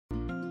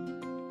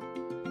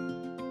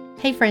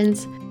Hey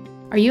friends,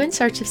 are you in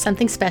search of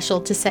something special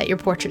to set your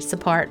portraits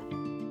apart?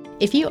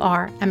 If you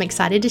are, I'm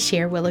excited to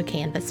share Willow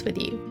Canvas with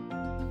you.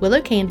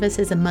 Willow Canvas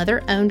is a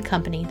mother-owned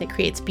company that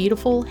creates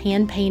beautiful,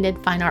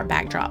 hand-painted fine art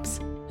backdrops.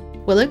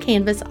 Willow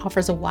Canvas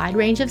offers a wide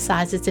range of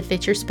sizes to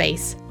fit your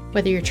space,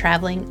 whether you're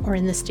traveling or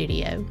in the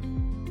studio.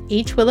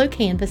 Each Willow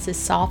Canvas is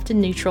soft and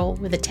neutral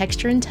with a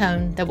texture and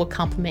tone that will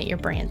complement your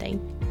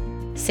branding.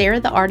 Sarah,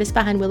 the artist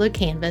behind Willow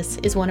Canvas,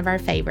 is one of our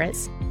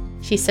favorites.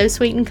 She's so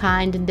sweet and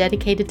kind and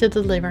dedicated to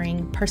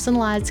delivering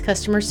personalized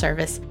customer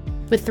service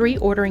with 3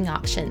 ordering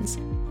options: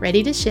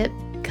 ready to ship,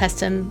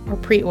 custom, or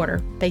pre-order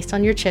based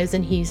on your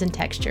chosen hues and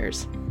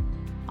textures.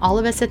 All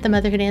of us at the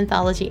Motherhood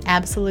Anthology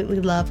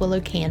absolutely love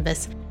Willow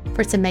Canvas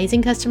for its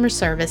amazing customer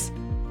service,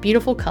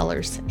 beautiful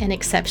colors, and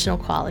exceptional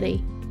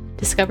quality.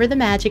 Discover the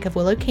magic of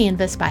Willow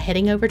Canvas by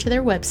heading over to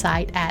their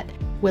website at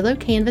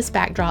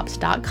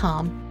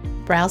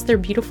willowcanvasbackdrops.com, browse their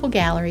beautiful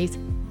galleries,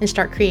 and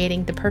start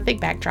creating the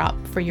perfect backdrop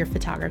for your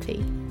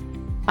photography.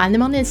 Find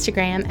them on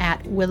Instagram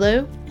at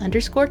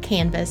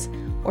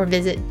willow_canvas or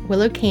visit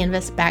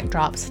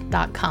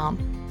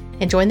willowcanvasbackdrops.com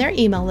and join their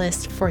email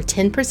list for a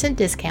 10%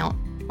 discount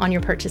on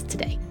your purchase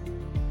today.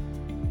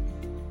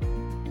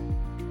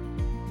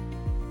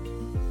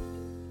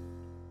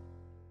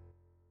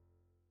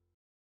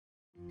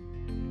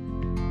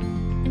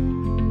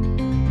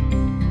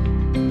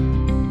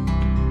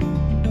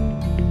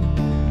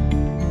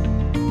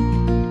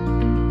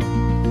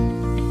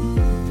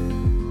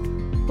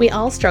 We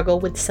all struggle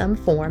with some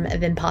form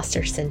of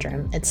imposter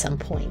syndrome at some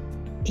point.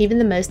 Even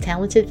the most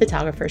talented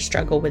photographers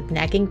struggle with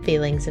nagging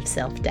feelings of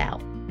self-doubt.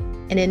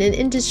 And in an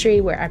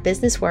industry where our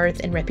business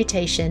worth and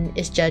reputation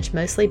is judged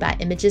mostly by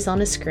images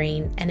on a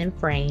screen and in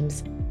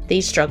frames,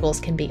 these struggles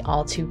can be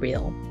all too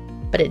real.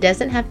 But it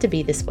doesn't have to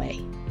be this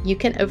way. You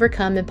can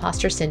overcome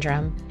imposter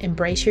syndrome,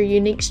 embrace your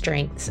unique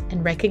strengths,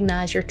 and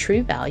recognize your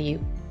true value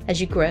as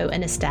you grow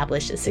and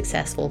establish a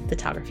successful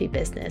photography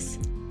business.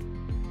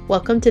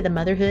 Welcome to the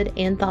Motherhood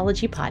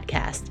Anthology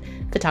Podcast,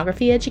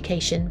 photography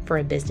education for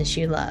a business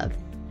you love.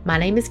 My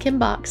name is Kim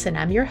Box, and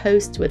I'm your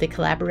host with the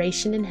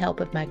collaboration and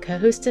help of my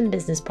co-hosts and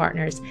business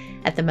partners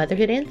at the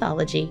Motherhood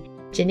Anthology,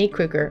 Jenny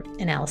Kruger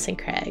and Allison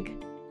Craig.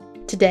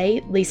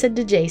 Today, Lisa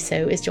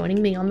DiGeso is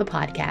joining me on the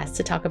podcast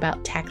to talk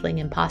about tackling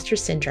imposter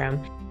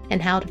syndrome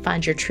and how to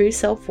find your true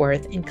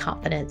self-worth and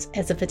confidence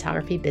as a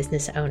photography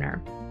business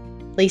owner.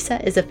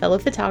 Lisa is a fellow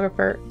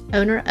photographer,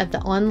 owner of the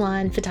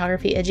online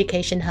photography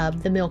education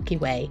hub, The Milky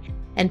Way,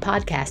 and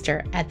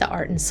podcaster at the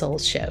Art and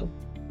Souls Show.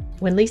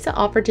 When Lisa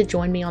offered to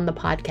join me on the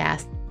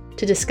podcast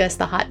to discuss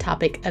the hot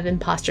topic of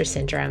imposter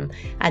syndrome,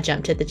 I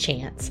jumped at the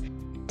chance.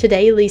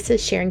 Today, Lisa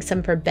is sharing some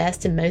of her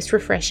best and most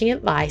refreshing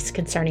advice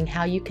concerning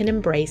how you can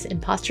embrace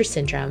imposter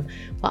syndrome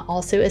while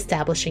also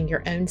establishing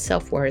your own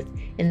self-worth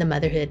in the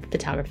motherhood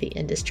photography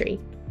industry.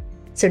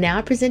 So now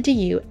I present to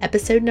you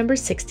episode number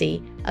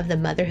 60 of the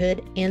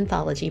Motherhood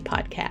Anthology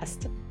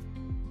podcast.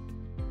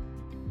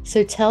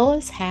 So tell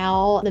us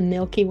how the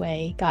Milky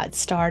Way got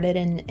started,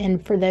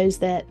 and for those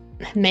that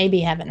maybe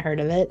haven't heard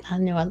of it, I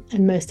know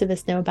most of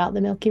us know about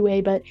the Milky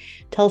Way, but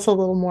tell us a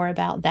little more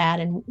about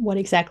that and what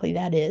exactly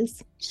that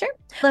is. Sure.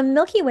 The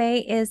Milky Way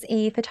is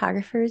a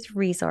photographer's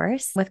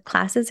resource with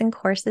classes and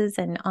courses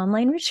and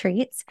online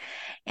retreats.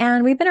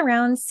 And we've been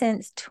around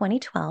since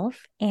 2012.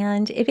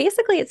 And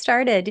it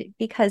started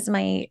because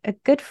a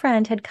good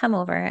friend had come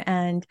over.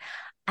 And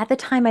at the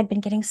time, I'd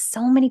been getting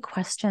so many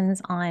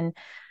questions on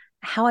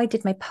how I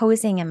did my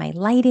posing and my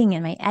lighting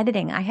and my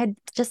editing. I had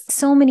just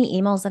so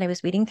many emails that I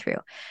was reading through.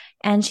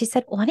 And she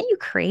said, why don't you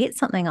create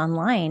something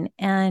online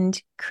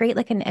and create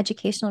like an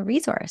educational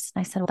resource? And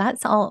I said, well,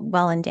 that's all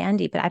well and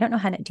dandy, but I don't know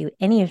how to do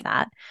any of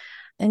that.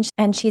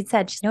 And she had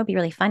said, it'd be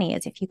really funny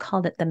is if you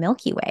called it the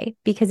Milky Way,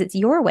 because it's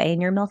your way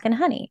and your milk and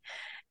honey.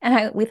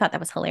 And we thought that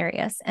was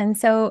hilarious. And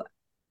so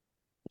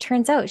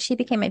turns out she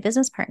became my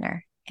business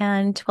partner.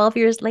 And 12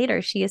 years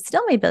later, she is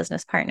still my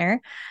business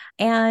partner.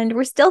 And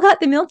we're still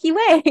got the Milky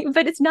Way,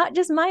 but it's not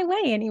just my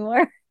way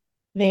anymore.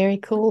 Very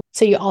cool.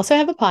 So you also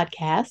have a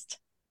podcast.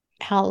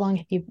 How long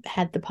have you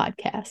had the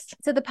podcast?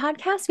 So the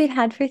podcast we've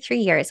had for 3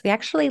 years. We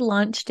actually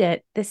launched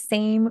it the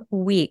same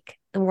week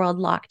the world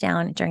locked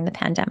down during the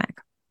pandemic.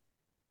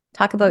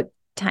 Talk about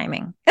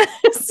timing.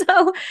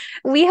 So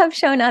we have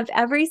shown up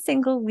every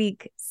single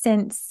week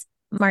since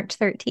March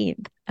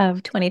 13th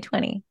of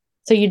 2020.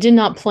 So you did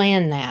not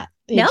plan that.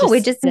 We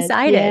just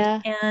decided.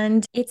 Yeah.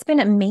 And it's been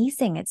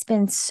amazing. It's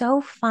been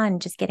so fun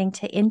just getting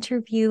to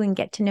interview and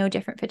get to know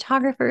different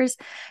photographers,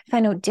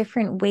 find out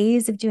different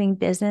ways of doing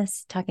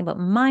business, talking about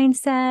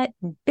mindset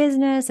and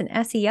business and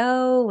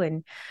SEO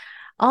and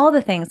all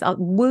the things,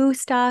 woo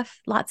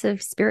stuff, lots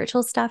of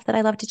spiritual stuff that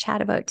I love to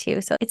chat about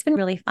too. So it's been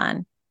really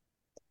fun.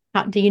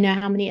 Do you know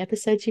how many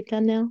episodes you've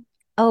done now?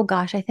 Oh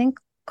gosh, I think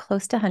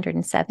close to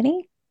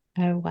 170.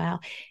 Oh,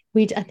 wow.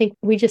 I think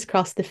we just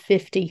crossed the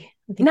 50.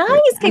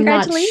 Nice.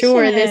 Congratulations. I'm not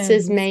sure. This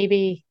is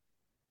maybe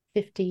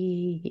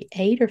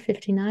 58 or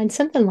 59,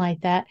 something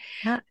like that.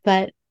 Yeah.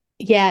 But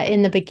yeah,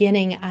 in the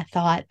beginning, I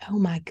thought, oh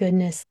my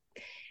goodness,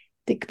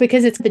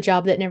 because it's the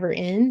job that never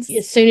ends.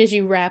 As soon as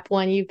you wrap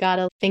one, you've got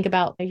to think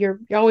about you're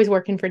always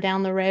working for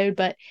down the road.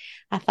 But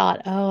I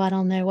thought, oh, I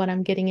don't know what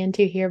I'm getting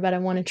into here, but I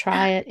want to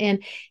try it.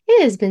 And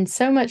it has been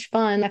so much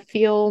fun. I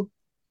feel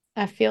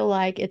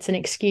like it's an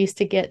excuse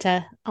to get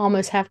to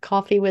almost have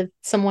coffee with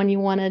someone you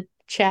want to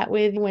chat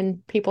with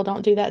when people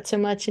don't do that so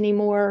much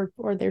anymore,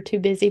 or they're too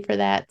busy for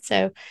that.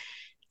 So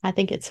I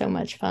think it's so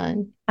much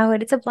fun. Oh,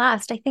 and it's a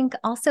blast. I think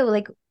also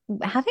like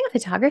having a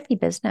photography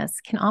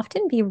business can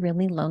often be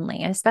really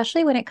lonely,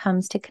 especially when it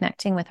comes to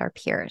connecting with our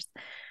peers.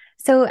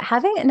 So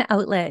having an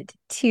outlet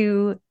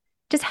to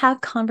just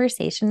have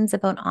conversations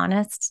about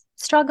honest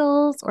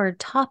struggles or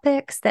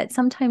topics that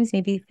sometimes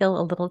maybe feel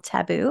a little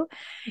taboo,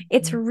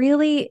 it's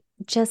really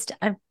just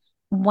a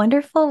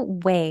wonderful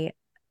way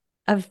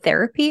of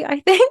therapy,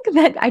 I think,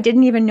 that I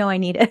didn't even know I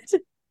needed.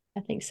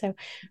 I think so.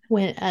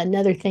 When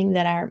another thing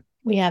that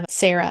we have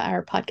Sarah,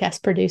 our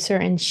podcast producer,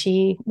 and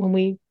when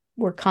we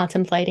were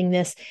contemplating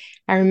this,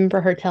 I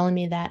remember her telling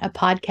me that a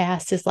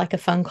podcast is like a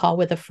phone call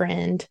with a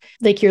friend.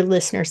 Like your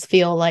listeners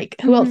feel like,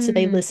 who else do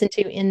they listen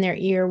to in their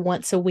ear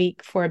once a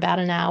week for about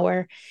an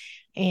hour?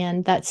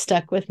 And that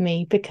stuck with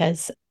me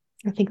because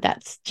I think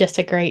that's just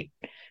a great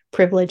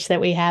privilege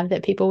that we have,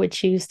 that people would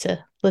choose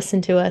to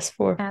listen to us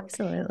for,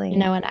 Absolutely.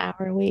 an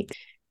hour a week.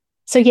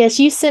 So yes,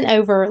 you sent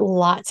over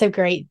lots of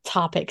great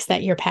topics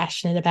that you're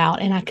passionate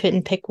about, and I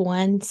couldn't pick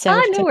one. So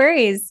No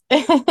worries.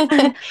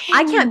 I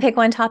can't pick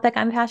one topic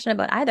I'm passionate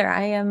about either.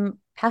 I am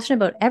passionate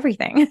about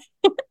everything.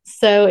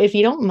 So if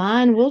you don't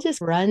mind, we'll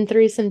just run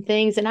through some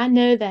things. And I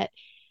know that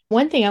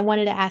one thing I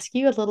wanted to ask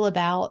you a little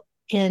about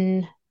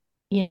in,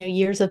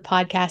 years of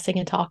podcasting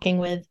and talking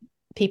with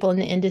people in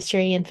the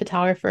industry and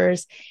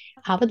photographers,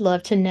 I would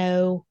love to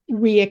know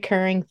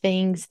reoccurring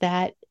things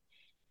that,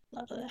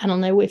 I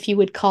don't know if you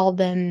would call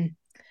them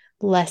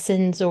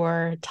lessons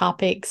or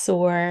topics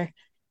or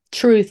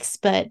truths,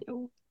 but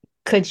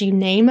could you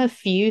name a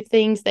few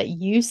things that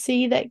you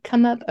see that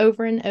come up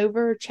over and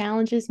over,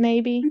 challenges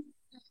maybe?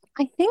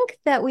 I think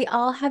that we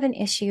all have an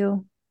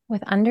issue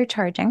with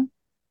undercharging.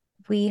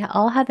 We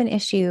all have an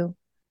issue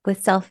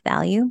with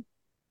self-value,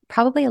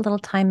 probably a little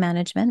time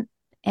management,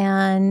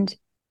 and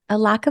a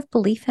lack of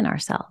belief in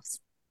ourselves.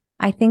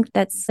 I think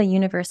that's a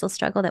universal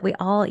struggle that we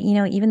all,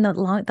 even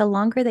the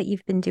longer that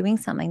you've been doing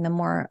something, the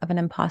more of an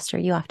imposter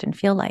you often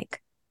feel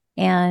like.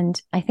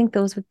 And I think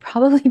those would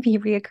probably be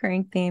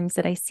reoccurring themes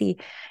that I see,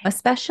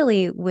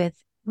 especially with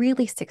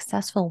really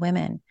successful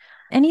women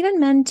and even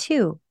men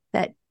too,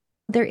 that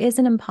there is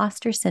an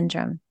imposter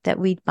syndrome that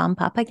we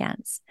bump up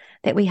against,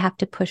 that we have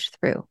to push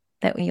through,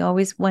 that we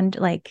always wonder,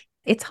 like,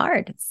 it's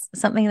hard. It's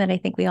something that I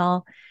think we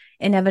all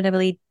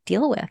inevitably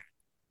deal with.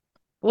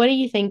 What do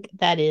you think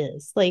that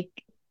is? Like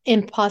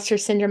imposter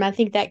syndrome, I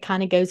think that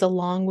kind of goes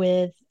along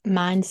with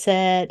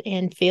mindset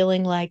and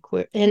feeling like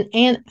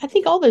and I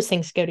think all those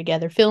things go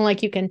together. Feeling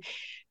like you can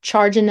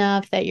charge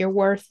enough, that you're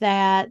worth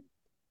that.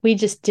 We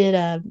just did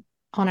a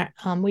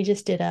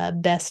recorded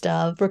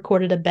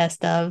a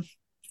best of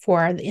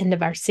for the end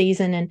of our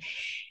season, and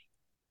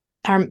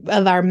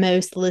our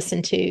most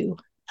listened to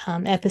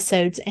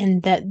episodes,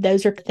 and that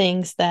those are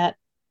things that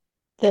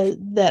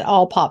that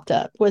all popped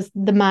up was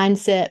the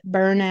mindset,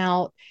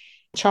 burnout,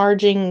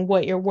 charging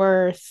what you're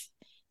worth.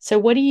 So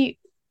what do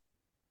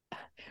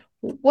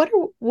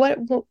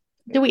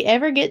we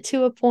ever get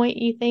to a point,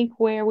 you think,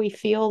 where we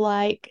feel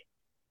like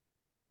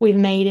we've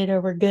made it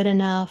or we're good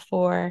enough?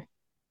 Or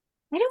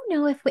I don't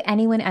know if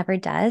anyone ever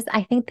does.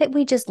 I think that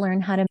we just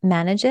learn how to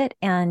manage it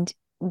and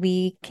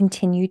we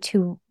continue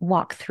to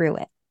walk through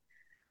it.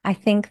 I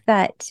think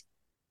that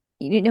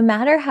no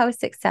matter how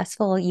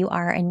successful you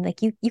are, and like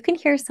you can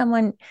hear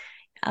someone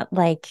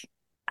like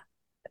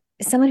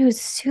someone who's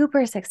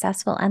super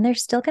successful and they're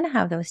still going to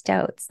have those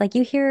doubts. Like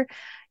you hear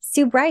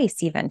Sue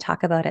Bryce even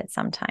talk about it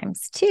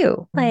sometimes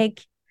too.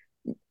 Like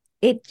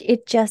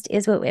it just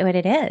is what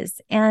it is.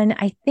 And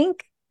I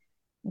think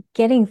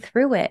getting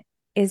through it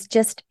is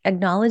just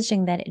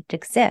acknowledging that it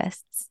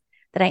exists,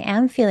 that I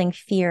am feeling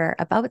fear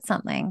about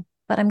something,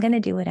 but I'm going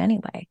to do it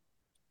anyway.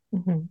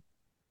 Mm-hmm.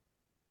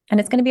 And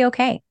it's going to be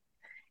okay.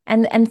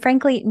 And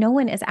frankly, no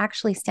one is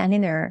actually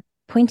standing there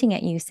pointing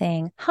at you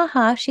saying,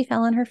 haha, she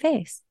fell on her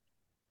face.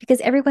 Because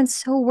everyone's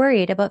so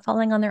worried about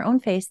falling on their own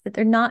face that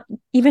they're not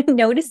even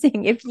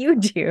noticing if you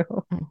do.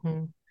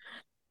 Mm-hmm.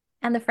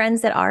 And the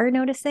friends that are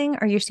noticing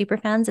are your super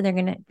fans, and they're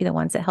going to be the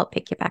ones that help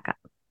pick you back up.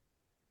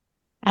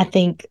 I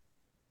think,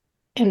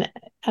 and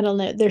I don't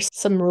know, there's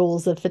some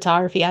rules of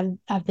photography.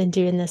 I've been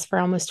doing this for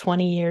almost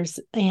 20 years,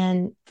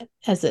 and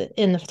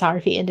in the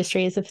photography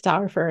industry as a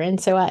photographer. And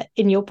so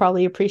and you'll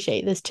probably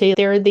appreciate this too.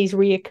 There are these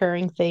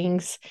reoccurring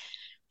things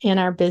in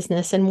our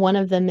business. And one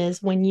of them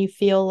is when you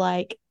feel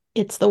like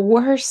it's the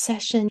worst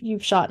session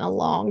you've shot in a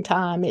long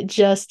time.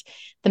 The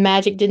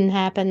magic didn't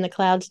happen. The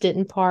clouds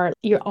didn't part.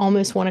 You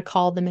almost want to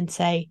call them and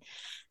say,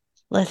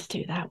 let's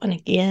do that one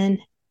again.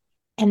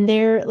 And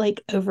they're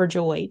like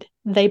overjoyed.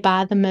 They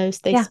buy the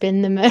most, they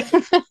spend the most.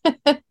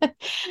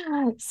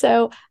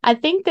 So I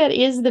think that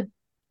is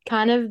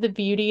kind of the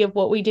beauty of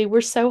what we do?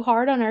 We're so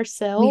hard on We are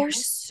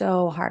ourselves.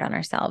 so hard on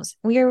ourselves.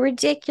 We are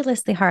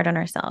ridiculously hard on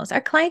ourselves.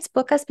 Our clients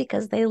book us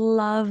because they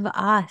love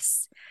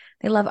us.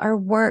 They love our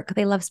work.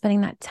 They love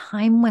spending that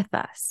time with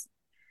us,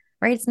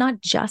 right? It's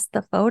not just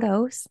the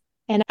photos.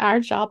 And our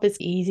job is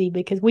easy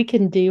because we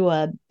can do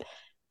a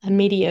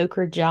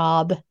mediocre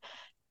job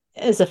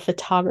as a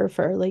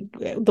photographer, like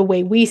the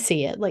way we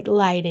see it, like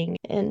lighting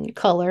and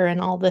color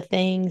and all the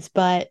things.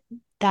 But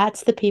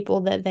that's the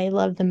people that they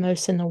love the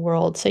most in the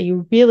world. So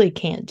you really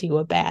can't do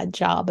a bad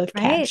job of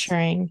Right.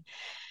 capturing.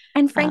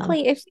 And Um,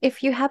 frankly,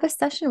 if you have a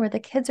session where the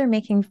kids are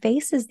making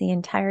faces the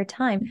entire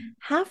time,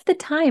 half the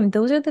time,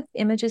 those are the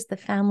images the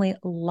family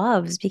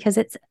loves because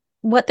it's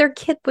what their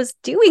kid was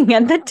doing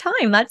at the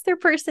time. That's their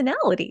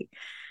personality.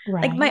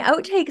 Like my right.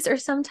 outtakes are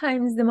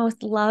sometimes the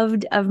most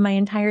loved of my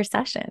entire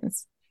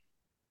sessions.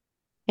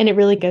 And it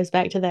really goes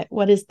back to that.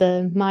 What is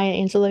the Maya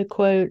Angelou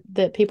quote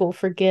that people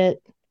forget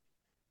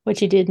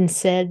what you did and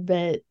said,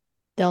 but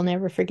they'll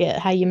never forget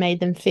how you made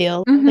them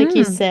feel? Like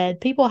you Mm-hmm.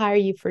 said, people hire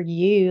you for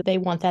you. They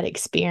want that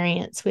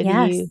experience with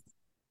Yes. you.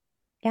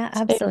 Yeah,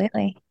 So,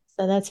 absolutely.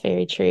 so that's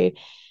very true.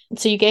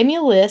 So you gave me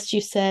a list.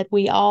 You said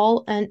we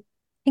all I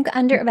think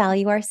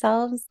undervalue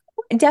ourselves.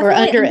 or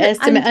Definitely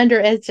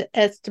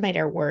underestimate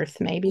our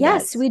worth. Maybe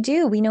yes, that's we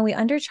do. We know we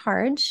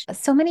undercharge.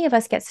 So many of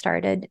us get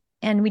started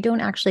and we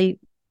don't actually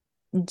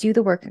do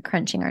the work of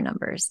crunching our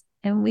numbers.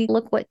 And we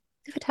look what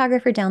the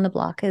photographer down the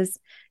block is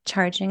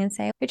charging and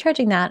say, if you're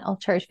charging that, I'll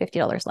charge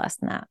 $50 less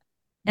than that.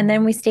 And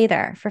then we stay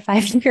there for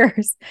 5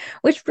 years,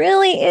 which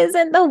really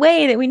isn't the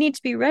way that we need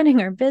to be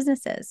running our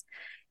businesses.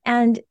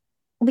 And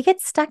we get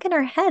stuck in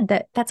our head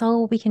that that's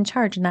all we can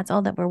charge and that's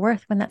all that we're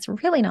worth when that's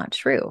really not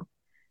true.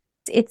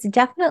 It's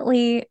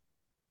definitely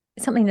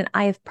something that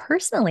I have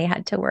personally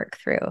had to work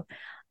through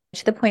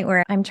to the point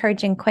where I'm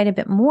charging quite a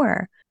bit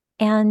more.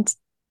 And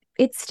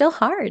it's still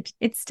hard.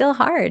 It's still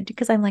hard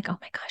because I'm like, oh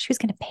my gosh, who's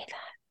going to pay that?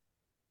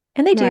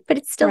 And they do, right. but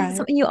it's still Right.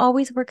 something you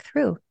always work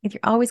through. If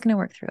you're always going to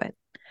work through it.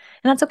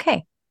 And that's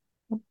okay.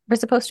 We're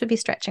supposed to be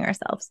stretching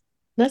ourselves.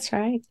 That's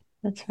right.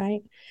 That's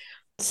right.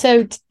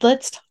 So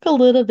let's talk a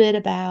little bit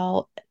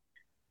about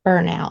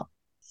burnout.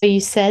 So you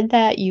said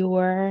that you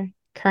were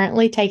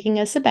currently taking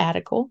a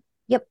sabbatical.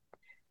 Yep.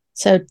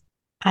 So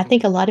I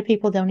think a lot of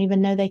people don't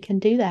even know they can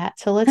do that.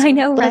 So let's I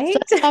know, let's right?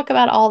 let's talk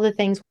about all the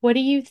things. What do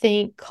you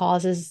think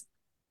causes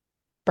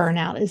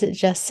burnout? Is it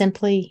just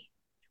simply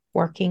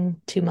working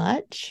too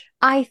much?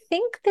 I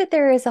think that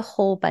there is a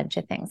whole bunch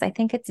of things. I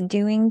think it's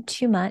doing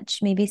too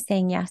much, maybe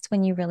saying yes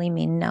when you really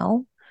mean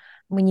no,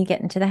 when you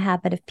get into the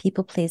habit of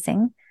people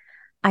pleasing.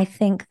 I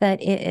think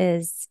that it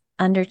is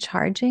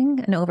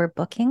undercharging and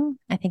overbooking.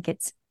 I think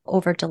it's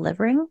over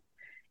delivering,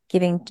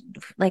 giving,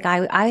 like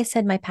I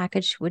said my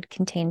package would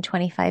contain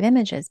 25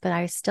 images, but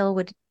I still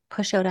would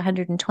push out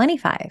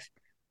 125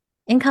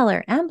 in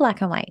color and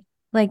black and white.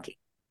 Like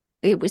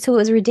so it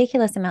was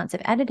ridiculous amounts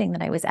of editing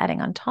that I was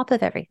adding on top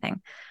of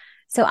everything.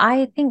 So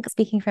I think,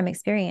 speaking from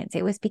experience,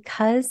 it was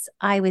because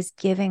I was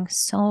giving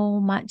so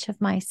much of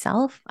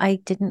myself, I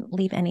didn't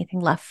leave anything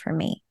left for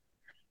me.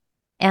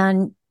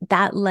 And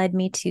that led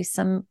me to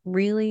some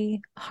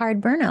really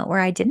hard burnout where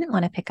I didn't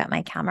want to pick up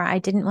my camera. I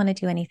didn't want to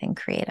do anything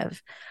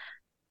creative.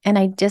 And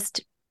I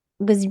just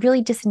was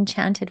really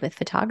disenchanted with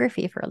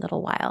photography for a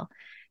little while,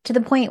 to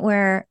the point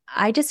where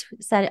I just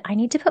said, I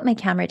need to put my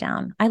camera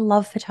down. I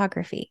love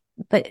photography,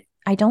 but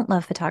I don't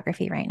love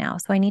photography right now.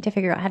 So I need to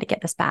figure out how to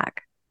get this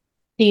back.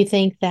 Do you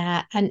think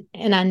that, and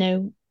I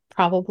know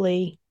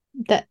probably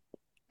that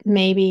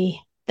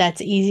maybe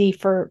that's easier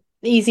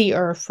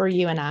for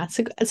you and I.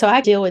 So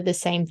I deal with the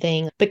same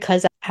thing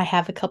because I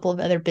have a couple of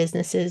other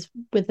businesses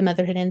with the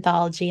Motherhood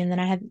Anthology, and then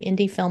I have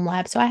Indie Film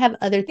Lab. So I have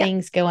other Yep.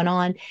 things going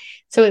on.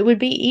 So it would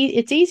be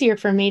it's easier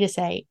for me to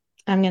say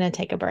I'm going to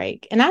take a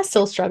break, and I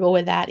still struggle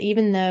with that,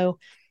 even though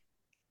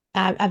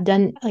I've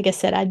done, like I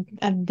said,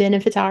 I've been a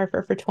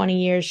photographer for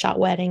 20 years, shot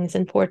weddings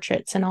and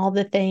portraits and all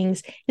the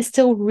things. It's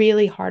still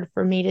really hard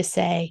for me to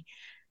say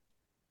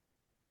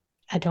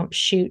I don't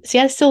shoot. See,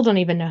 I still don't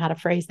even know how to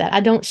phrase that. I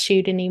don't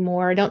shoot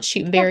anymore. I don't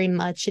shoot Yeah. very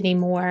much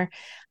anymore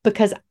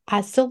because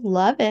I still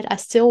love it. I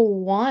still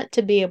want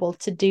to be able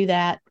to do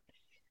that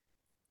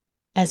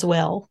as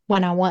well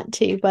when I want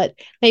to. But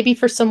maybe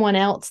for someone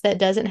else that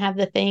doesn't have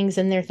the things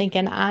and they're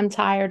thinking, I'm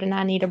tired and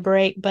I need a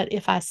break. But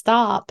if I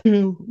stop,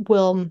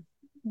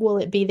 will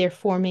it be there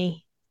for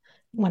me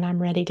when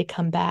I'm ready to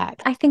come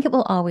back? I think it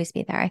will always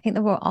be there. I think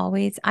there will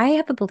always, I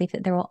have a belief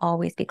that there will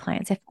always be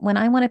clients. If when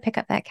I want to pick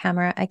up that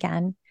camera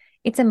again,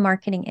 it's a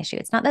marketing issue.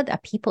 It's not that a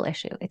people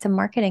issue. It's a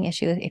marketing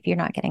issue if you're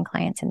not getting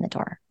clients in the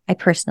door. I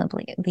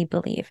personally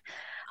believe.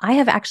 I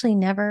have actually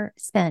never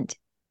spent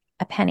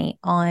a penny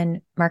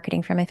on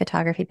marketing for my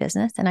photography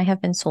business, and I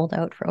have been sold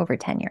out for over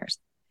 10 years.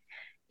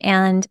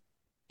 And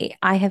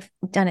I have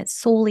done it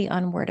solely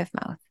on word of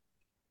mouth.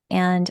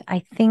 And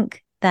I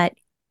think that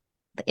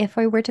if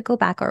I were to go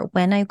back or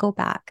when I go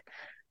back,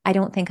 I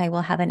don't think I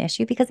will have an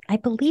issue because I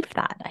believe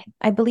that.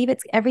 I believe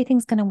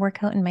everything's going to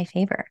work out in my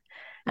favor.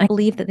 I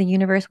believe that the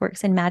universe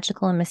works in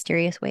magical and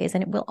mysterious ways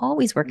and it will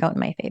always work out in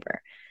my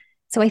favor.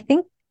 So I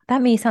think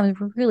That may sound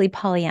really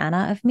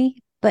Pollyanna of me,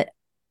 but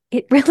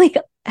it really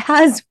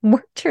has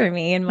worked for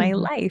me in my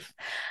life.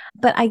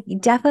 But I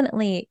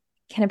definitely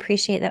can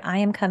appreciate that I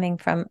am coming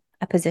from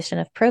a position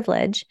of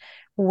privilege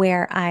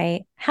where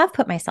I have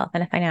put myself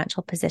in a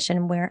financial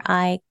position where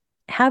I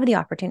have the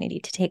opportunity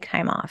to take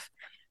time off.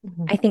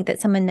 I think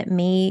that someone that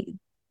may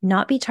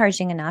not be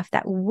charging enough,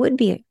 that would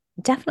be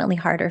definitely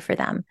harder for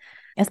them,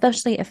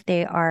 especially if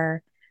they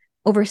are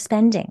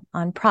overspending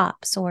on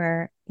props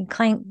or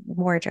client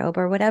wardrobe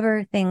or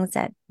whatever things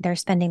that they're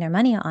spending their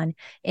money on.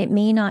 It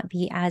may not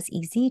be as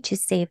easy to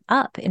save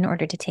up in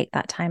order to take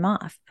that time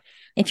off.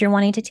 If you're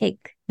wanting to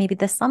take maybe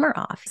the summer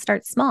off,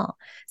 start small.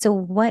 So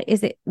what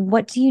is it?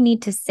 What do you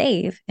need to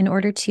save in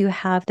order to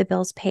have the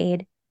bills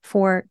paid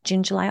for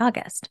June, July,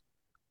 August?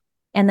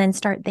 And then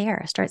start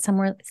there, start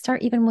somewhere,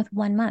 start even with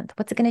 1 month.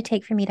 What's it going to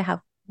take for me to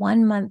have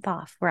 1 month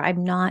off where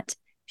I'm not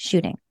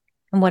shooting?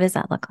 And what does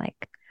that look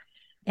like?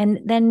 And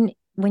then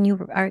when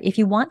you are, if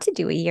you want to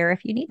do a year,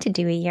 if you need to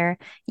do a year,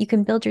 you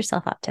can build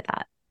yourself up to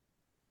that.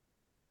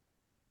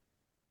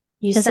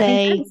 You Does that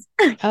make say,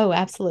 sense? oh,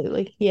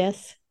 absolutely.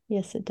 Yes.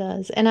 Yes, it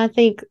does. And I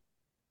think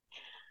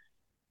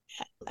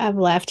I've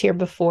laughed here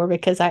before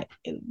because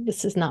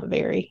this is not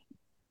very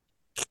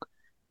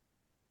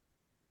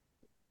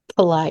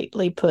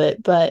politely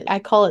put, but I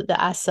call it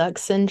the I suck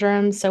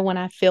syndrome. So when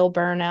I feel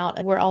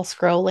burnout, we're all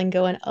scrolling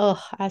going,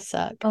 oh, I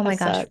suck. Oh I my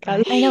gosh. suck.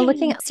 Right. I know,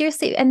 looking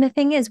seriously. And the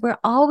thing is, we're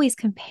always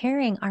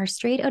comparing our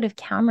straight out of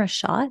camera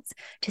shots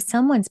to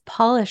someone's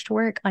polished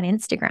work on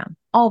Instagram.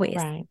 Always.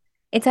 Right.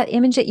 It's that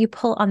image that you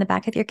pull on the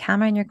back of your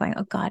camera and you're going,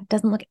 oh God, it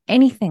doesn't look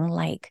anything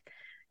like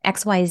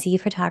XYZ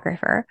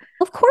photographer.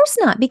 Of course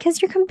not,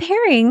 because you're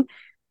comparing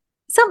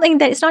something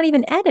that is not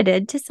even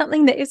edited to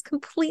something that is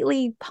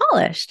completely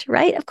polished,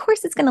 right? Of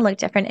course it's going to look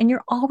different and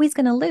you're always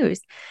going to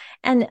lose.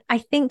 And I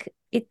think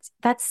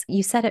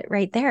you said it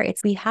right there.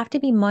 We have to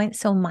be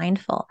so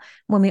mindful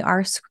when we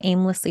are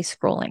aimlessly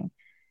scrolling.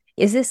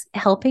 Is this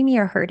helping me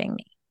or hurting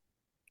me?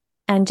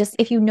 And just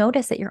if you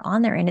notice that you're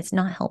on there and it's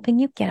not helping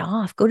you, get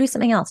off, go do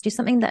something else, do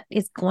something that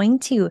is going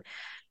to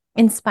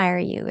inspire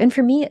you. And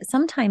for me,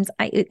 sometimes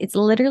it's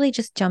literally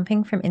just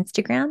jumping from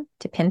Instagram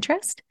to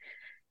Pinterest,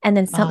 and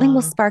then something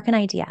will spark an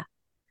idea.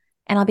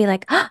 And I'll be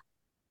like,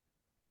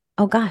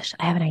 oh gosh,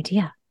 I have an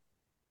idea.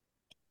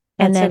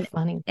 That's so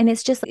funny. And you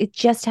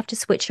just have to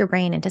switch your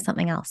brain into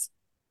something else.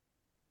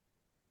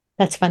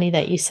 That's funny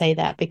that you say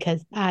that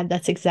because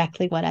that's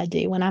exactly what I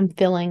do when I'm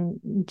feeling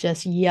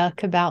just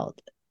yuck about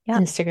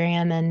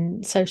Instagram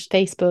and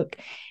Facebook.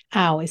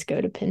 I always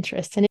go to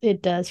Pinterest, and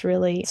it does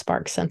really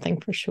spark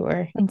something for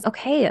sure. It's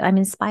okay. I'm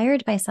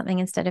inspired by something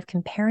instead of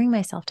comparing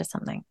myself to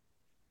something.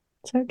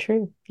 So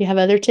true. Do you have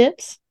other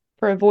tips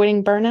for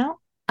avoiding burnout?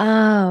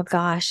 Oh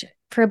gosh.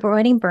 For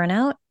avoiding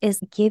burnout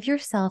is give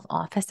yourself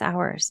office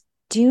hours.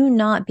 Do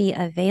not be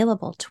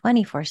available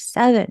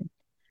 24/7.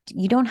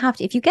 You don't have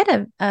to, if you get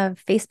a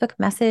Facebook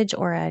message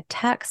or a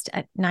text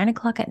at 9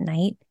 o'clock at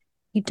night,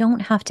 you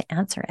don't have to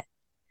answer it.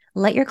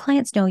 Let your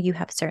clients know you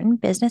have certain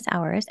business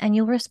hours and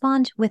you'll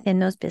respond within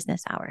those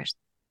business hours.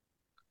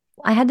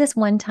 I had this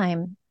one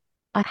time,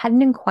 I had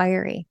an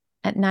inquiry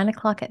at 9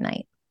 o'clock at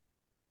night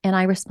and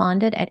I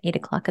responded at 8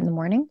 o'clock in the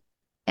morning.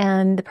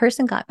 And the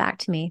person got back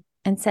to me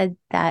and said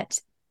that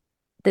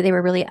they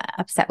were really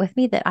upset with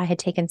me that I had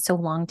taken so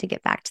long to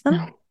get back to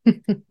them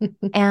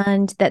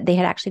and that they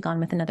had actually gone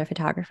with another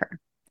photographer.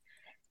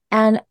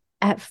 And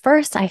at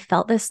first I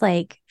felt this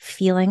like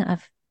feeling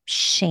of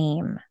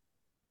shame,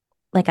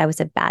 like I was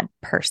a bad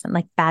person,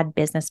 like bad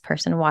business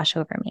person wash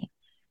over me.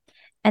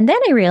 And then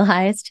I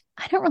realized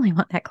I don't really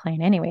want that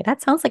client anyway.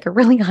 That sounds like a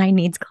really high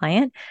needs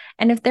client.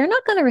 And if they're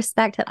not going to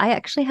respect that I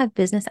actually have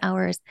business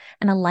hours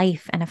and a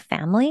life and a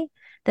family,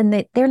 then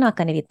they're not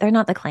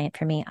the client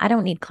for me. I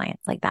don't need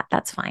clients like that.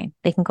 That's fine.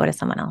 They can go to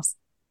someone else.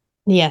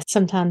 Yes,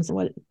 sometimes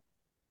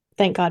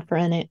thank God for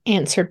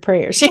unanswered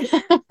prayers.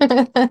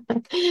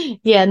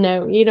 Yeah,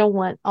 no, you don't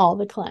want all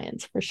the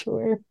clients for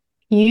sure.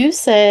 You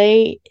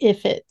say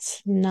if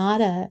it's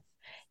not a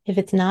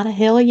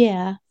hell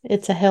yeah,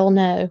 it's a hell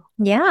no.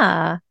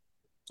 Yeah.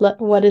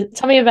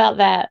 Tell me about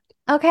that.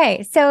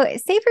 Okay. So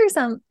say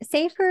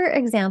for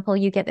example,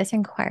 you get this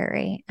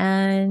inquiry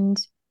and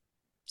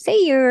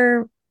say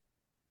you're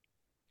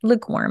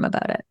lukewarm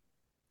about it.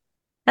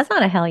 That's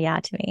not a hell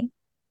yeah to me.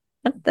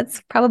 That's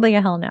probably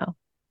a hell no.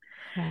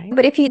 Right.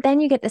 But if you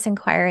get this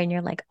inquiry and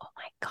you're like, oh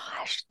my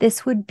gosh,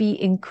 this would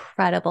be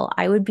incredible.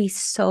 I would be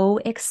so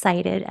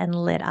excited and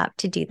lit up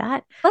to do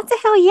that. That's a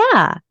hell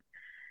yeah.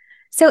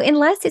 So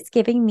unless it's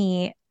giving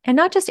me, and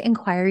not just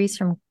inquiries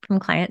from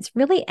clients,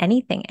 really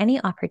anything,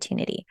 any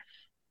opportunity,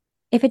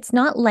 if it's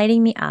not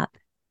lighting me up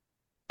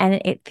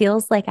and it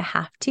feels like a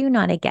have to,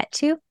 not a get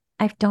to,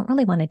 I don't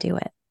really want to do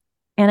it.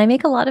 And I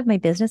make a lot of my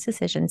business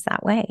decisions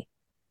that way.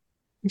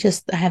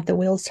 I have the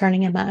wheels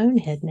turning in my own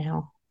head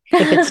now.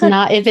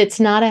 If it's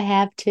not a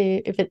have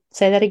to,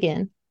 say that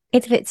again.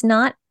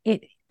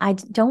 I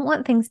don't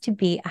want things to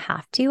be a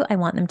have to. I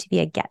want them to be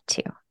a get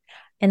to.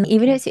 And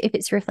even Okay. if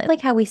it's reflect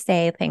like how we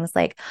say things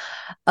like,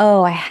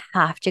 oh, I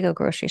have to go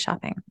grocery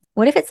shopping.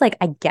 What if it's like,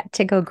 I get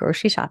to go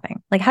grocery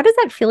shopping? Like, how does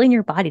that feel in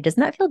your body?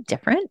 Doesn't that feel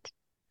different?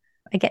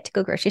 I get to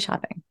go grocery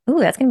shopping. Ooh,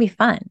 that's going to be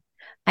fun.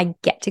 I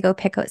get to go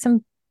pick out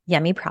some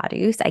yummy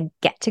produce. I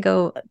get to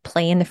go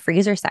play in the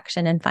freezer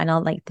section and find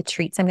out like the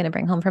treats I'm going to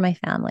bring home for my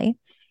family.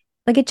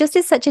 Like it just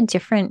is such a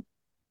different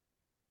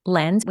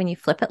lens when you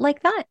flip it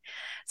like that.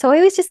 So I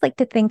always just like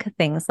to think of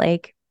things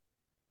like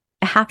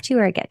I have to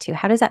or I get to.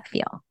 How does that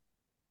feel?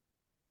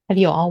 Have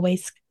you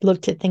always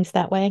looked at things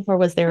that way, or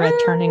was there a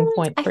turning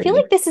point I for feel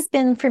you? like this has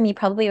been for me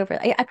probably over.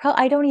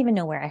 I don't even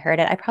know where I heard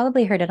it. I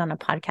probably heard it on a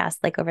podcast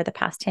like over the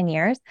past 10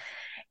 years,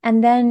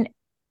 and then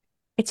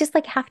it's just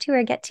like have to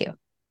or get to.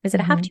 Is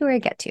it a have Hmm. to or a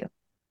get to?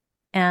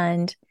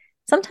 And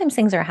sometimes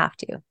things are a have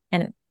to,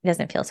 and it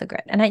doesn't feel so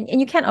good. And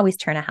you can't always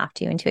turn a have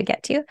to into a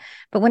get to.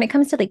 But when it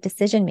comes to like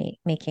decision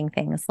making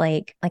things,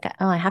 like oh,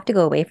 I have to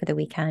go away for the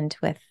weekend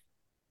with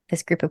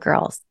this group of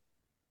girls.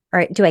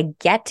 Or do I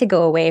get to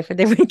go away for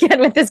the weekend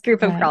with this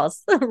group of Right.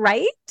 girls?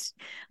 Right?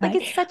 Like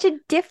Right. it's such a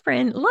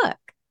different look.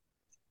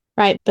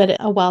 Right. But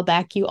a while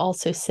back, you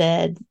also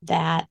said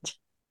that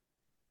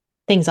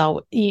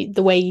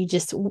the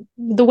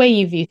way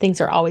you view things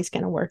are always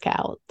going to work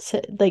out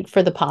like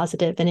for the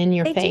positive and in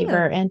your They do.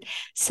 favor. And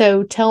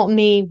so tell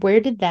me, where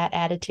did that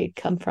attitude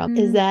come from?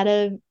 Is Mm,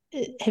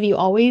 that have you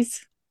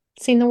always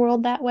seen the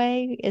world that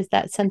way? Is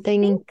that I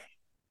something? think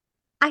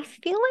I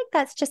feel like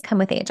that's just come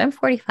with age. I'm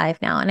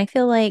 45 now, and I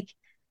feel like,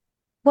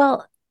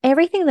 well,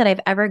 everything that I've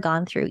ever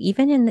gone through,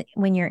 even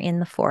when you're in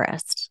the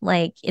forest,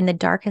 like in the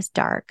darkest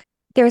dark,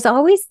 there's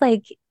always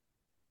like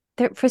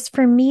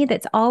for me,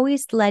 that's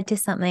always led to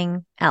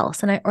something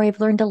else, or I've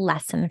learned a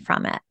lesson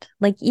from it.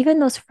 Like even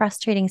those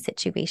frustrating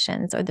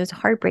situations or those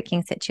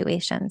heartbreaking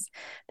situations,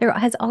 there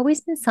has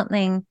always been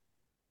something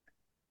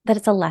that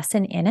it's a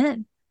lesson in it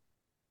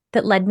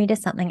that led me to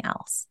something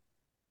else.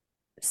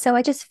 So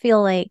I just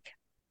feel like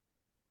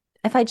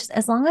if I just,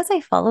 as long as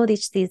I follow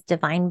these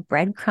divine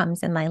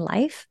breadcrumbs in my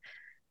life,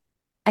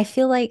 I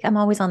feel like I'm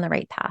always on the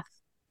right path.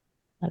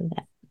 Love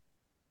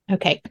that.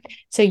 Okay.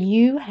 So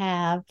you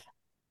have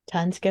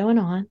tons going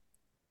on.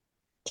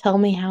 Tell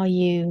me how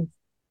you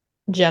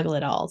juggle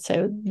it all.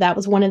 So that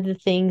was one of the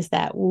things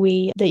that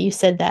you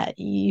said that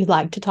you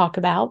like to talk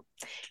about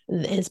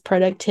is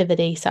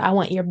productivity. So I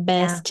want your Yeah.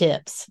 best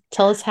tips.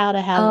 Tell us how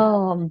to have.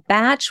 Oh,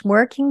 batch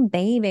working,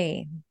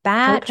 baby.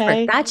 Batch work.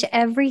 Okay. Batch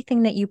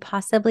everything that you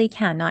possibly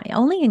can, not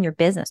only in your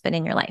business, but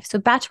in your life. So,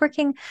 batch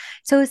working.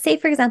 So, say,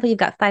 for example, you've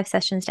got 5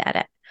 sessions to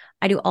edit.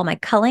 I do all my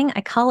culling.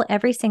 I cull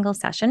every single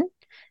session.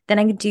 Then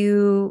I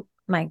do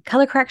my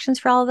color corrections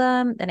for all of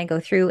them. Then I go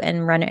through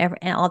and run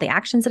all the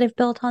actions that I've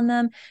built on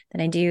them.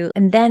 Then I do,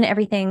 and then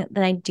everything,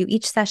 then I do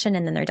each session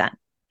and then they're done.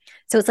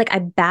 So it's like I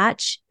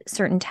batch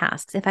certain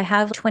tasks. If I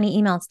have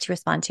 20 emails to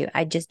respond to,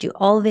 I just do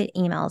all the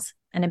emails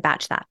and I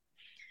batch that.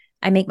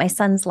 I make my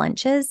son's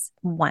lunches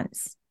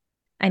once.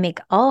 I make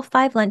all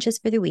 5 lunches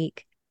for the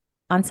week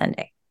on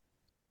Sunday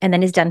and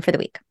then is done for the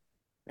week.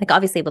 Like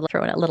obviously we'll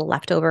throw in a little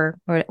leftover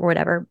or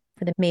whatever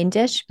for the main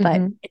dish,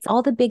 but Mhm. it's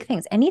all the big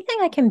things. Anything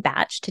I can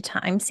batch to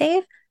time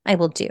save, I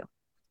will do.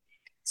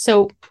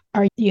 So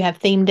are you have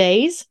theme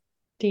days?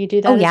 Do you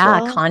do Oh that as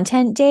yeah, well?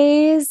 content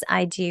days.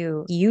 I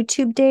do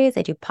YouTube days.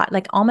 I do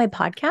like all my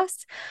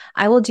podcasts.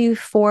 I will do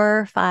 4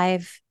 or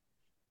 5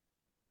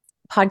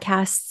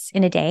 podcasts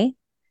in a day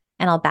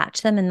and I'll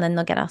batch them and then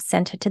they'll get all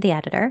sent to the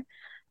editor.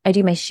 I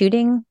do my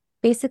shooting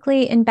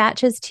basically in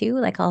batches too.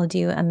 Like I'll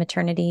do a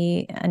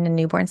maternity and a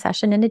newborn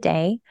session in a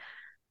day,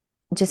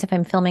 just if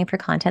I'm filming for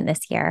content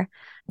this year.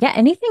 Yeah,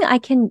 anything I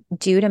can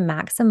do to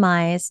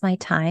maximize my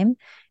time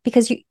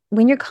because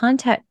when you're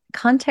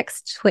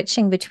context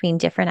switching between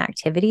different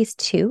activities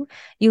too,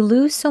 you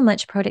lose so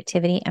much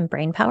productivity and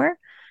brain power.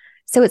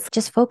 So it's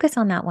just focus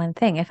on that one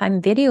thing. If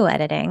I'm video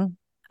editing,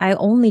 I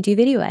only do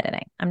video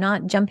editing. I'm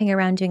not jumping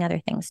around doing other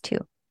things too.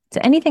 So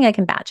anything I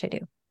can batch, I do.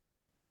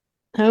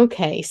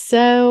 Okay.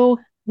 So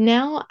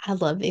now I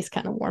love these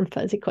kind of warm,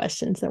 fuzzy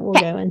questions that we'll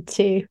Okay. go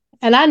into.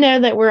 And I know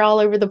that we're all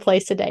over the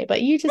place today,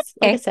 but you just,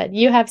 like I Okay. said,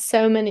 you have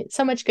so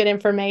much good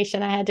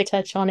information. I had to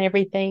touch on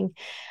everything.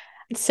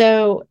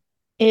 So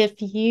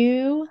if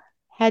you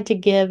had to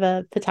give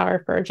a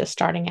photographer just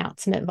starting out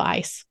some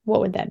advice,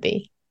 what would that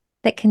be?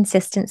 That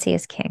consistency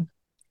is king,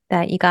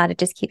 that you got to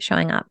just keep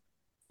showing up,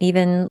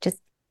 even just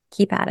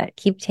keep at it,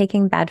 keep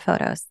taking bad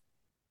photos,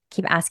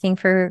 keep asking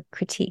for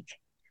critique.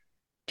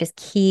 Just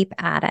keep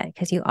at it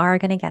because you are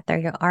going to get there.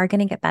 You are going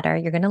to get better.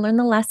 You're going to learn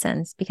the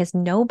lessons because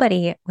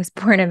nobody was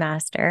born a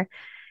master.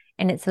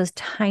 And it's those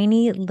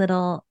tiny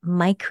little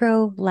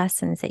micro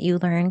lessons that you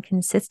learn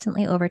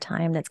consistently over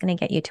time that's going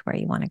to get you to where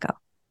you want to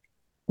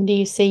go. Do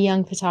you see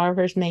young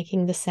photographers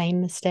making the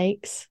same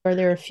mistakes? Are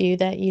there a few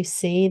that you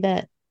see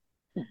that?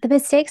 The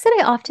mistakes that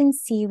I often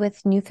see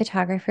with new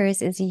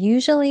photographers is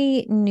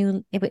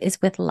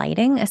with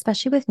lighting,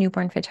 especially with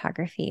newborn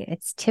photography.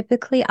 It's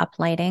typically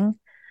uplighting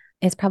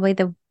is probably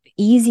the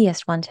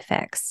easiest one to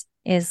fix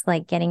is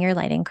like getting your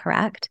lighting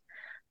correct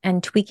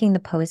and tweaking the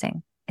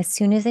posing. As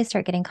soon as they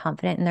start getting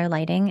confident in their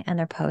lighting and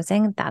their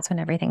posing, that's when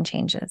everything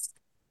changes.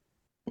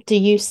 Do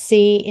you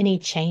see any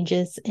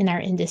changes in our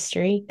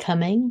industry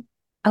coming?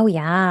 Oh,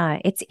 yeah.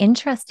 It's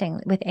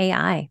interesting with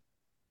AI.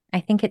 I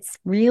think it's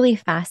really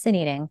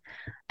fascinating.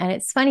 And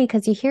it's funny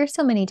because you hear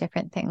so many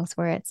different things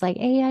where it's like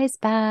AI is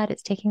bad,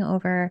 it's taking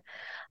over,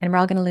 and we're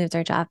all going to lose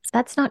our jobs.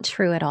 That's not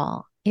true at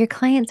all. Your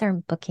clients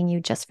aren't booking you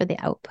just for the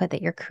output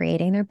that you're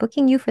creating, they're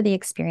booking you for the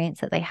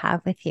experience that they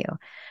have with you.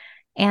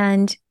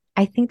 And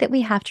I think that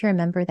we have to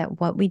remember that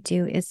what we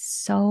do is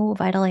so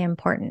vitally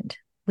important.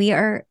 We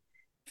are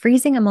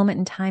freezing a moment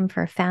in time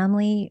for a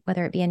family,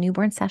 whether it be a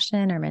newborn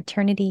session or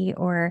maternity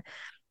or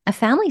a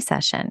family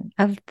session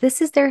of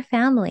this is their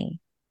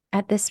family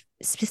at this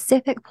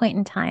specific point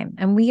in time.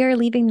 And we are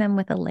leaving them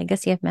with a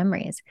legacy of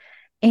memories.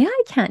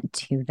 AI can't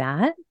do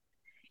that.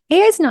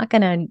 AI is not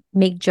going to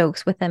make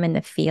jokes with them in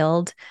the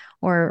field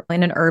or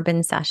in an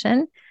urban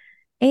session.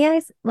 AI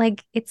is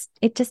like, it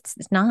just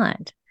is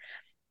not.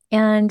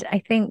 And I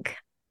think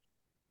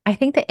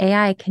that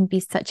AI can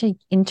be such an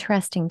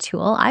interesting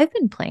tool. I've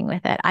been playing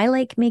with it. I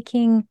like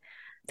making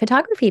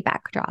photography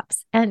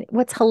backdrops. And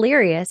what's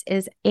hilarious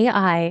is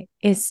AI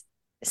is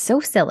so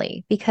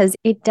silly because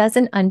it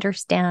doesn't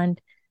understand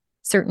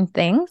certain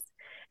things.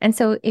 And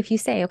so if you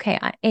say, okay,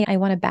 I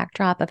want a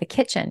backdrop of a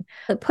kitchen,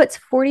 it puts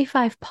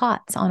 45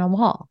 pots on a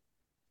wall.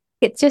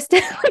 It's just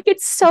like,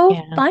 it's so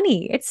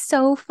funny. It's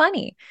so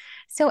funny.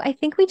 So I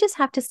think we just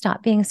have to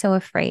stop being so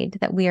afraid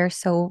that we are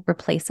so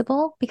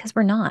replaceable because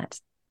we're not.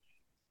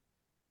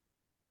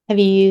 Have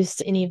you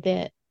used any of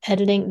the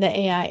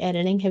AI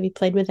editing? Have you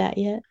played with that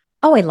yet?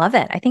 Oh, I love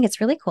it. I think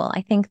it's really cool.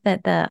 I think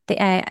that the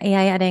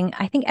AI editing,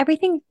 I think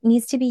everything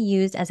needs to be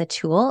used as a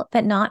tool,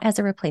 but not as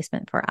a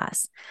replacement for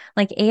us.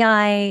 Like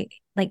AI,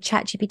 like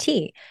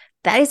ChatGPT,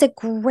 that is a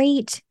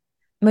great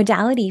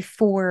modality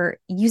for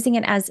using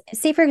it as,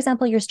 say, for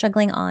example, you're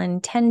struggling on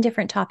 10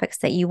 different topics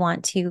that you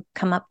want to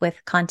come up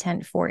with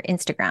content for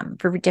Instagram,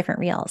 for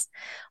different reels.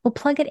 Well,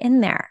 plug it in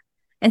there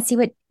and see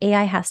what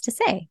AI has to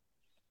say.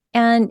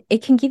 And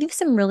it can give you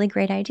some really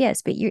great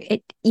ideas, but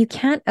you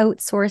can't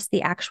outsource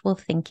the actual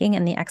thinking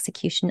and the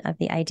execution of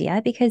the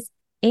idea because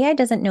AI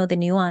doesn't know the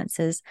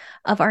nuances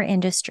of our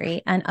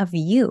industry and of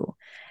you.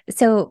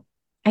 So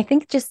I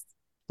think just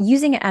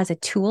using it as a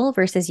tool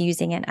versus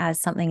using it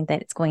as something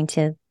that it's going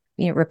to,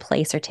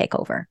 replace or take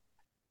over.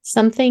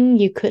 Something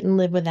you couldn't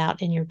live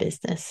without in your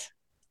business.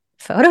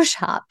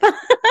 Photoshop.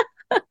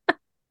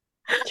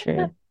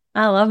 True.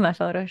 I love my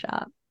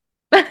Photoshop.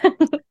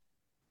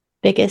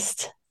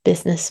 Biggest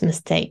business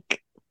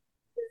mistake.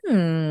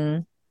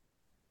 Biggest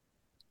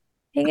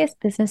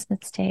business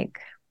mistake.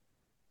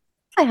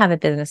 I have a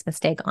business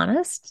mistake,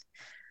 honest.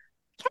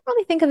 Can't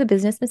really think of a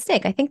business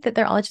mistake. I think that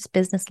they're all just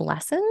business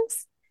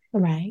lessons.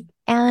 Right.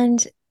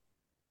 And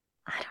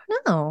I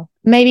don't know.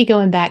 Maybe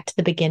going back to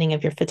the beginning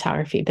of your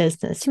photography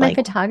business. To my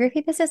photography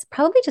business,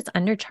 probably just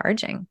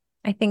undercharging.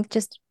 I think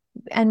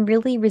and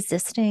really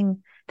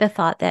resisting the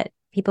thought that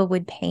people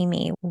would pay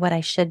me what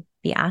I should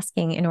be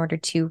asking in order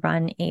to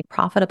run a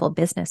profitable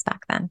business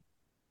back then.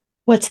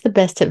 What's the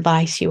best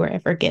advice you were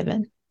ever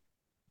given?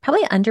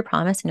 Probably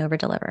underpromise and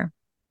overdeliver.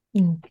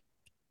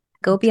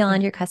 Go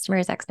beyond your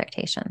customers'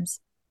 expectations.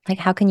 Like,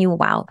 how can you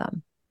wow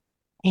them?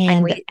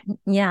 And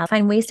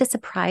find ways to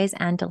surprise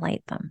and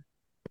delight them.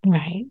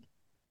 Right.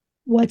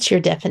 What's your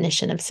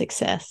definition of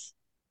success?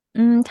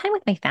 Time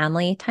with my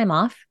family, time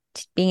off,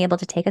 being able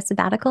to take a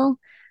sabbatical,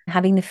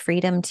 having the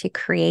freedom to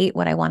create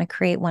what I want to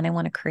create when I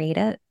want to create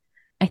it.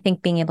 I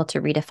think being able to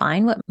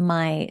redefine what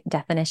my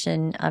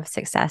definition of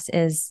success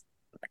is.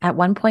 At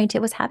one point,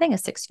 it was having a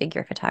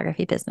 6-figure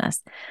photography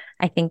business.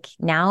 I think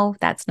now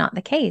that's not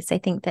the case. I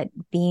think that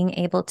being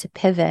able to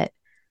pivot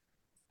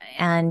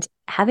and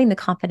having the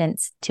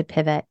confidence to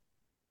pivot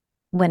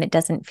when it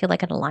doesn't feel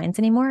like it aligns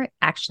anymore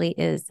actually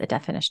is a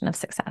definition of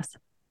success.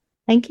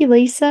 Thank you,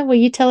 Lisa. Will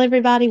you tell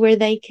everybody where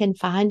they can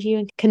find you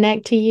and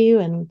connect to you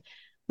and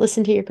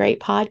listen to your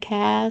great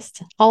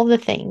podcast, all the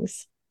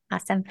things?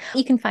 Awesome.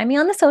 You can find me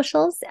on the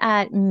socials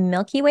at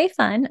Milky Way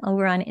Fun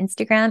over on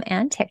Instagram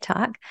and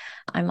TikTok.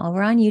 I'm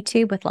over on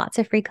YouTube with lots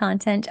of free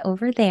content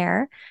over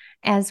there,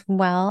 as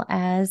well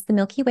as the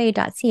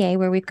milkyway.ca,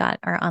 where we've got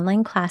our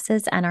online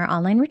classes and our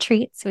online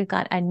retreats. We've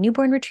got a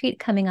newborn retreat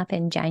coming up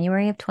in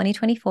January of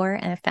 2024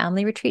 and a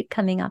family retreat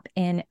coming up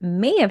in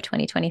May of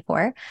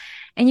 2024.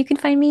 And you can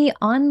find me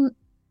on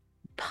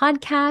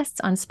podcasts,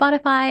 on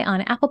Spotify,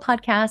 on Apple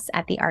Podcasts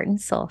at The Art and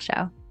Soul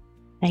Show.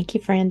 Thank you,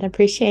 friend. I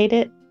appreciate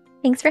it.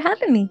 Thanks for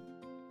having me.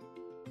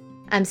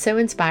 I'm so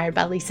inspired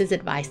by Lisa's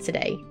advice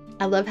today.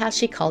 I love how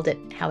she called it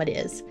how it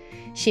is.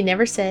 She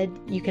never said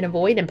you can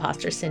avoid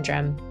imposter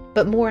syndrome,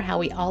 but more how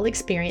we all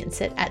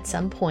experience it at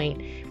some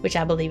point, which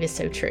I believe is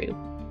so true.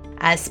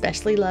 I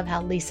especially love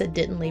how Lisa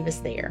didn't leave us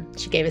there.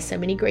 She gave us so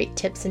many great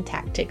tips and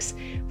tactics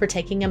for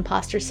taking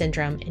imposter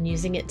syndrome and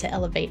using it to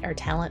elevate our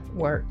talent,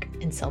 work,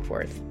 and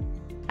self-worth.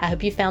 I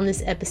hope you found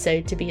this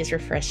episode to be as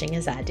refreshing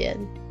as I did.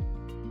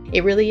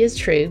 It really is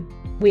true.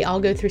 We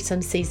all go through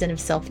some season of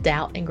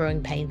self-doubt and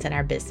growing pains in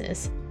our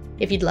business.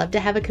 If you'd love to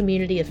have a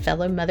community of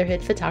fellow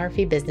motherhood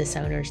photography business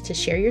owners to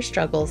share your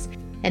struggles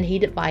and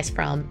heed advice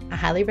from, I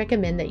highly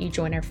recommend that you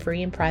join our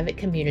free and private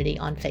community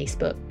on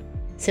Facebook.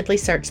 Simply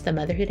search the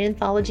Motherhood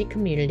Anthology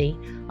community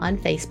on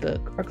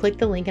Facebook or click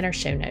the link in our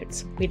show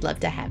notes. We'd love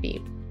to have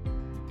you.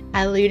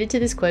 I alluded to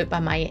this quote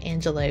by Maya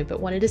Angelou, but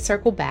wanted to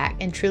circle back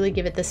and truly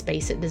give it the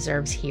space it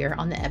deserves here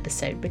on the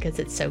episode because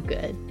it's so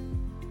good.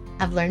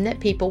 I've learned that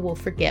people will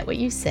forget what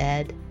you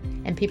said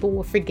and people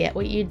will forget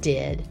what you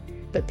did,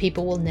 but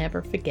people will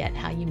never forget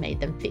how you made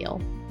them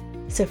feel.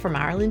 So from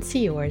our lens to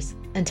yours,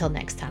 until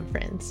next time,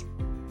 friends.